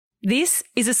This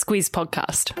is a Squiz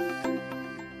podcast.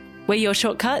 We're your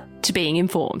shortcut to being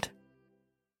informed.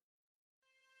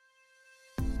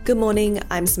 Good morning,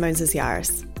 I'm Simone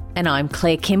Zasiaris. And I'm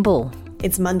Claire Kimball.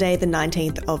 It's Monday the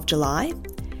 19th of July.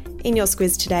 In your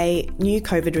Squiz today, new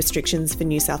COVID restrictions for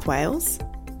New South Wales,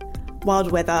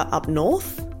 wild weather up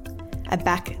north, a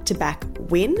back-to-back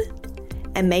win,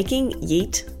 and making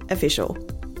yeet official.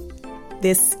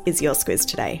 This is your Squiz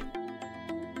today.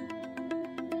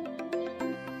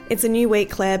 It's a new week,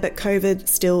 Claire, but COVID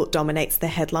still dominates the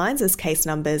headlines as case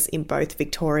numbers in both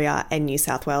Victoria and New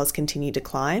South Wales continue to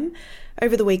climb.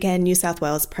 Over the weekend, New South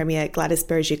Wales Premier Gladys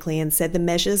Berejiklian said the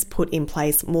measures put in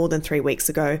place more than 3 weeks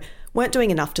ago weren't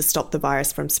doing enough to stop the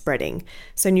virus from spreading,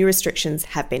 so new restrictions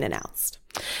have been announced.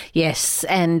 Yes,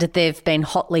 and they've been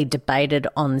hotly debated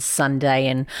on Sunday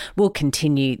and will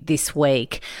continue this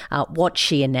week. What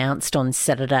she announced on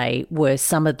Saturday were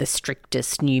some of the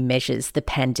strictest new measures the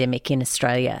pandemic in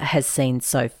Australia has seen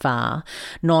so far.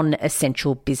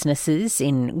 Non-essential businesses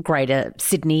in Greater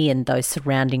Sydney and those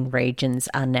surrounding regions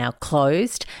are now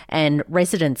closed, and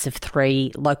residents of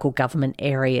 3 local government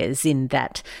areas in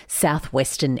that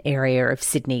southwestern area of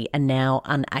Sydney are now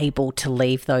unable to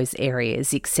leave those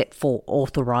areas except for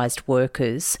authorised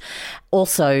workers.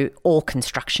 Also, all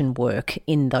construction work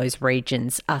in those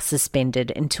regions are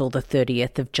suspended until the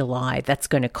 30th of July. That's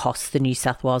going to cost the New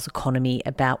South Wales economy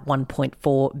about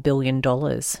 $1.4 billion.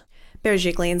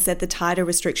 Berejiklian said the tighter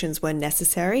restrictions were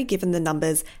necessary given the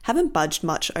numbers haven't budged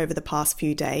much over the past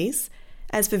few days.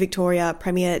 As for Victoria,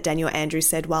 Premier Daniel Andrews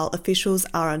said while officials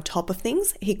are on top of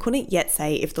things, he couldn't yet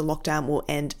say if the lockdown will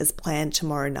end as planned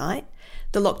tomorrow night.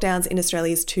 The lockdowns in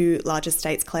Australia's 2 largest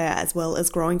states, Claire, as well as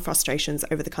growing frustrations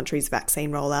over the country's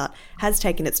vaccine rollout, has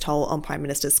taken its toll on Prime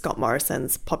Minister Scott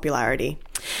Morrison's popularity.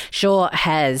 Sure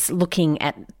has. Looking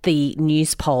at the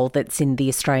news poll that's in the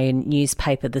Australian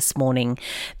newspaper this morning,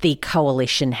 the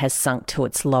coalition has sunk to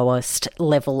its lowest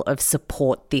level of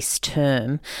support this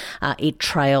term. It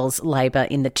trails Labor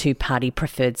in the 2-party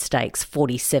preferred stakes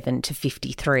 47 to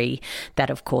 53. That,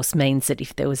 of course, means that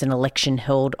if there was an election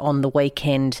held on the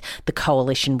weekend, the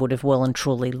coalition would have well and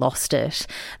truly lost it.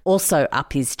 Also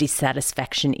up is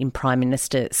dissatisfaction in Prime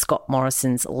Minister Scott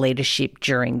Morrison's leadership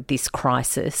during this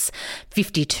crisis.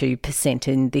 52%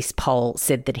 in this poll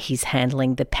said that he's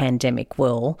handling the pandemic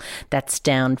well. That's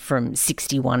down from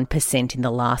 61% in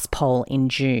the last poll in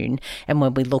June. And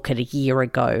when we look at a year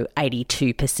ago,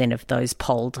 82% of those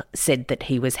polled said that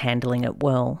he was handling it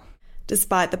well.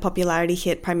 Despite the popularity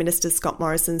hit, Prime Minister Scott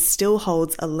Morrison still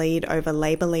holds a lead over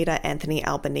Labor leader Anthony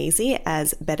Albanese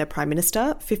as better Prime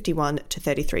Minister, 51 to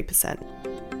 33%.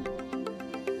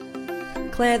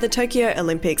 Claire, the Tokyo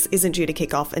Olympics isn't due to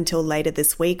kick off until later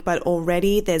this week, but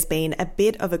already there's been a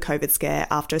bit of a COVID scare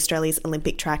after Australia's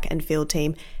Olympic track and field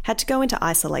team had to go into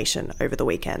isolation over the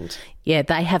weekend. Yeah,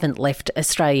 they haven't left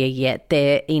Australia yet.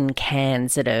 They're in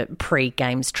Cairns at a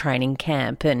pre-Games training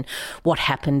camp. And what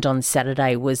happened on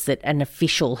Saturday was that an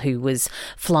official who was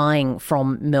flying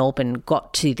from Melbourne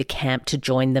got to the camp to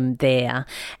join them there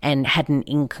and had an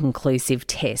inconclusive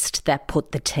test. That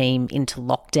put the team into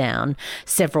lockdown.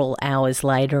 Several hours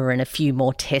later and a few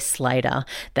more tests later,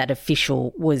 that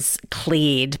official was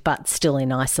cleared but still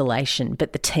in isolation.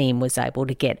 But the team was able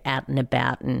to get out and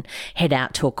about and head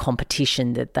out to a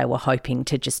competition that they were hoping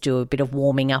to just do a bit of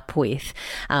warming up with.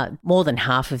 More than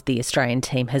half of the Australian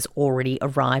team has already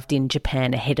arrived in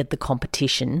Japan ahead of the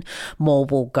competition. More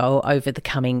will go over the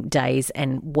coming days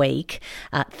and week.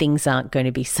 Things aren't going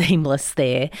to be seamless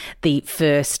there. The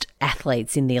first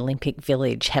athletes in the Olympic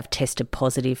Village have tested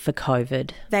positive for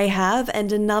COVID. They have,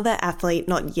 and another athlete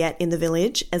not yet in the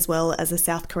village, as well as a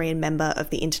South Korean member of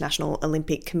the International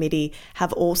Olympic Committee,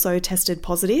 have also tested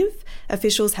positive.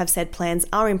 Officials have said plans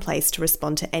are in place to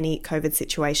respond to any COVID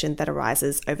situation that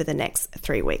arises over the next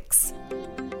 3 weeks.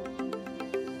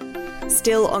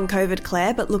 Still on COVID,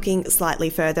 Claire, but looking slightly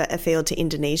further afield to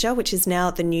Indonesia, which is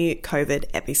now the new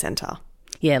COVID epicentre.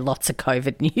 Yeah, lots of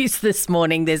COVID news this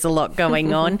morning. There's a lot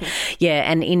going on. Yeah,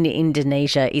 and in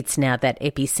Indonesia, it's now that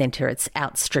epicentre. It's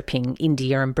outstripping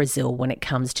India and Brazil when it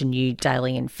comes to new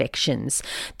daily infections.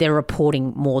 They're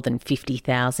reporting more than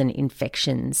 50,000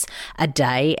 infections a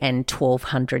day and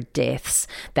 1,200 deaths.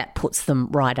 That puts them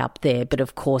right up there. But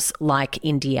of course, like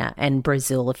India and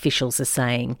Brazil, officials are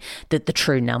saying that the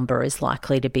true number is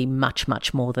likely to be much,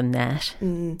 much more than that.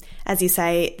 As you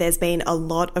say, there's been a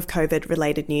lot of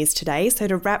COVID-related news today.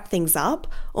 So to wrap things up,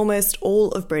 almost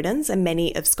all of Britain's and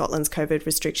many of Scotland's COVID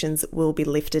restrictions will be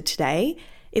lifted today.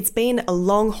 It's been a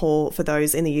long haul for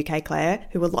those in the UK, Claire,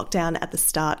 who were locked down at the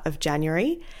start of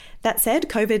January. That said,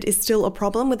 COVID is still a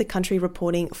problem, with the country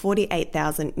reporting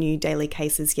 48,000 new daily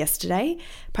cases yesterday.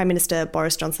 Prime Minister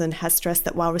Boris Johnson has stressed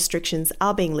that while restrictions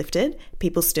are being lifted,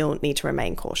 people still need to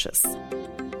remain cautious.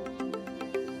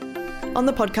 On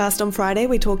the podcast on Friday,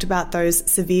 we talked about those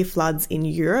severe floods in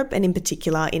Europe and in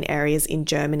particular in areas in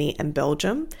Germany and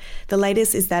Belgium. The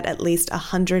latest is that at least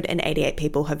 188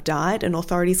 people have died, and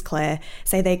authorities, Claire,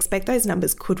 say they expect those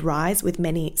numbers could rise, with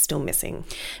many still missing.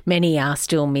 Many are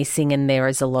still missing, and there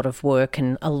is a lot of work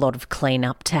and a lot of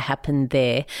clean-up to happen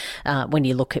there. When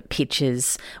you look at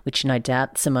pictures, which no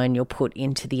doubt, Simone, you'll put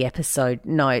into the episode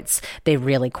notes, they're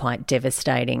really quite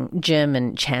devastating.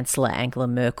 German Chancellor Angela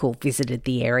Merkel visited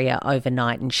the area overnight,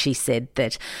 and she said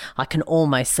that I can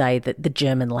almost say that the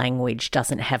German language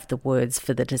doesn't have the words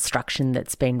for the destruction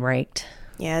that's been wreaked.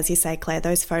 Yeah, as you say, Claire,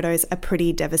 those photos are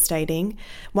pretty devastating.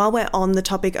 While we're on the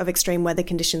topic of extreme weather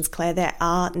conditions, Claire, there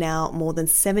are now more than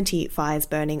 70 fires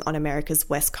burning on America's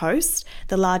west coast.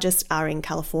 The largest are in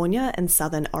California and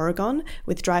southern Oregon,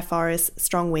 with dry forests,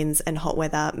 strong winds and hot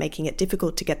weather making it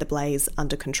difficult to get the blaze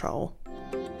under control.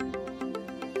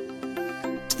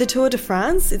 The Tour de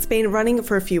France, it's been running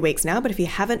for a few weeks now, but if you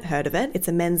haven't heard of it, it's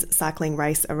a men's cycling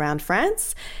race around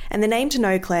France. And the name to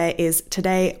know, Claire, is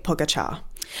Tadej Pogačar.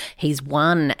 He's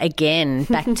won again,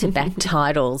 back-to-back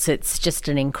titles. It's just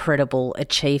an incredible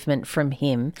achievement from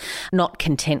him. Not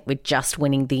content with just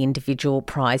winning the individual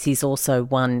prize, he's also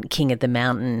won King of the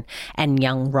Mountain and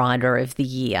Young Rider of the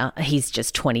Year. He's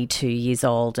just 22 years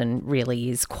old and really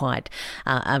is quite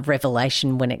a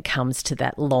revelation when it comes to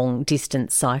that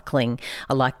long-distance cycling.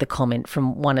 I like the comment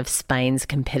from one of Spain's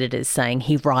competitors saying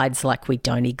he rides like we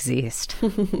don't exist.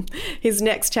 His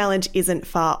next challenge isn't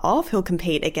far off. He'll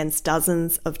compete against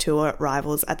dozens of tour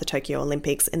rivals at the Tokyo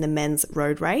Olympics in the men's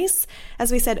road race.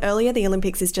 As we said earlier, the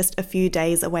Olympics is just a few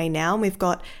days away now, and we've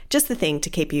got just the thing to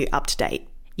keep you up to date.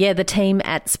 Yeah, the team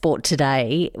at Sport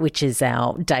Today, which is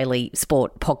our daily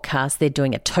sport podcast, they're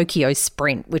doing a Tokyo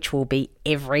Sprint, which will be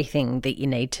everything that you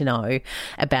need to know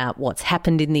about what's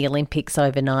happened in the Olympics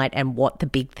overnight and what the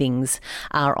big things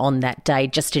are on that day,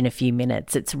 just in a few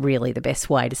minutes. It's really the best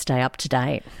way to stay up to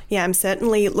date. Yeah, I'm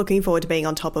certainly looking forward to being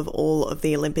on top of all of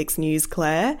the Olympics news,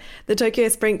 Claire. The Tokyo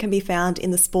Sprint can be found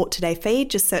in the Sport Today feed.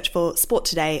 Just search for Sport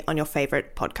Today on your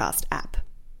favourite podcast app.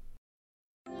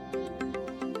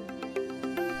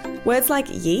 Words like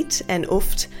yeet and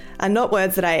oofed are not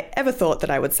words that I ever thought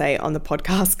that I would say on the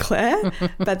podcast, Claire,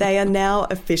 but they are now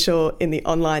official in the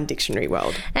online dictionary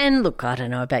world. And look, I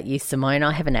don't know about you, Simone,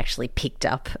 I haven't actually picked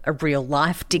up a real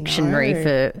life dictionary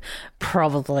for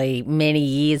probably many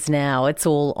years now. It's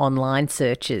all online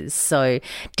searches. So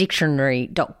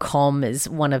dictionary.com is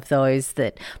one of those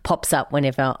that pops up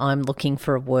whenever I'm looking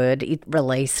for a word. It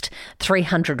released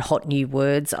 300 hot new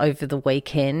words over the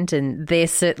weekend, and they're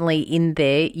certainly in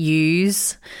there.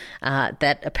 Use,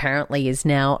 that apparently is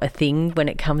now a thing when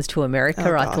it comes to America.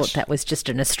 Oh, I thought that was just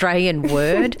an Australian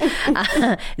word.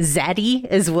 Zaddy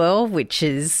as well, which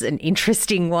is an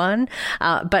interesting one.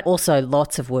 But also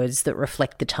lots of words that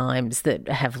reflect the times, that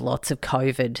have lots of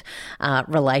COVID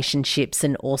relationships,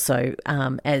 and also,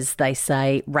 as they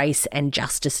say, race and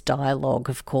justice dialogue.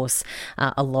 Of course,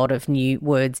 a lot of new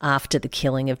words after the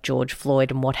killing of George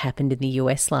Floyd and what happened in the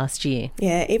US last year.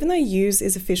 Yeah, even though use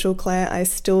is official, Claire, I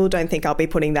still don't think I'll be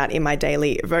putting that in my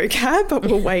daily vocab, but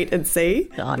we'll wait and see.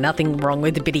 Oh, nothing wrong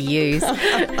with a bit of use.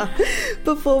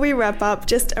 Before we wrap up,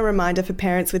 just a reminder for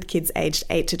parents with kids aged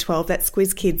 8 to 12 that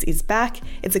Squiz Kids is back.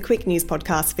 It's a quick news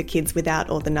podcast for kids without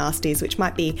all the nasties, which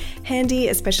might be handy,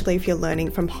 especially if you're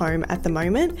learning from home at the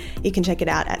moment. You can check it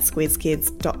out at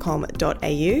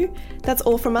squizkids.com.au. That's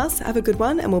all from us. Have a good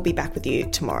one, and we'll be back with you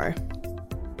tomorrow.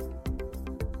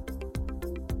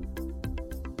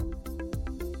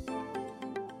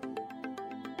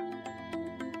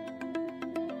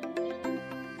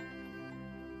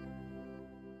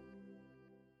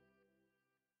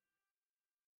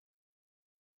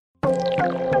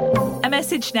 A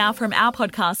message now from our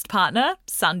podcast partner,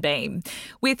 Sunbeam.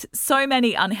 With so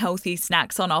many unhealthy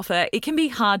snacks on offer, it can be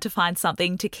hard to find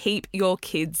something to keep your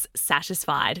kids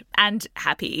satisfied and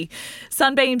happy.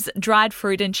 Sunbeam's dried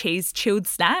fruit and cheese chilled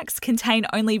snacks contain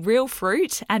only real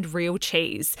fruit and real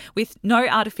cheese, with no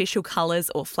artificial colours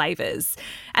or flavours.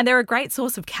 And they're a great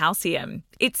source of calcium.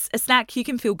 It's a snack you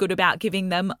can feel good about giving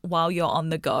them while you're on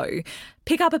the go.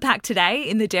 Pick up a pack today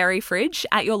in the dairy fridge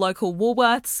at your local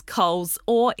Woolworths, Coles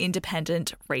or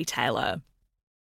independent retailer.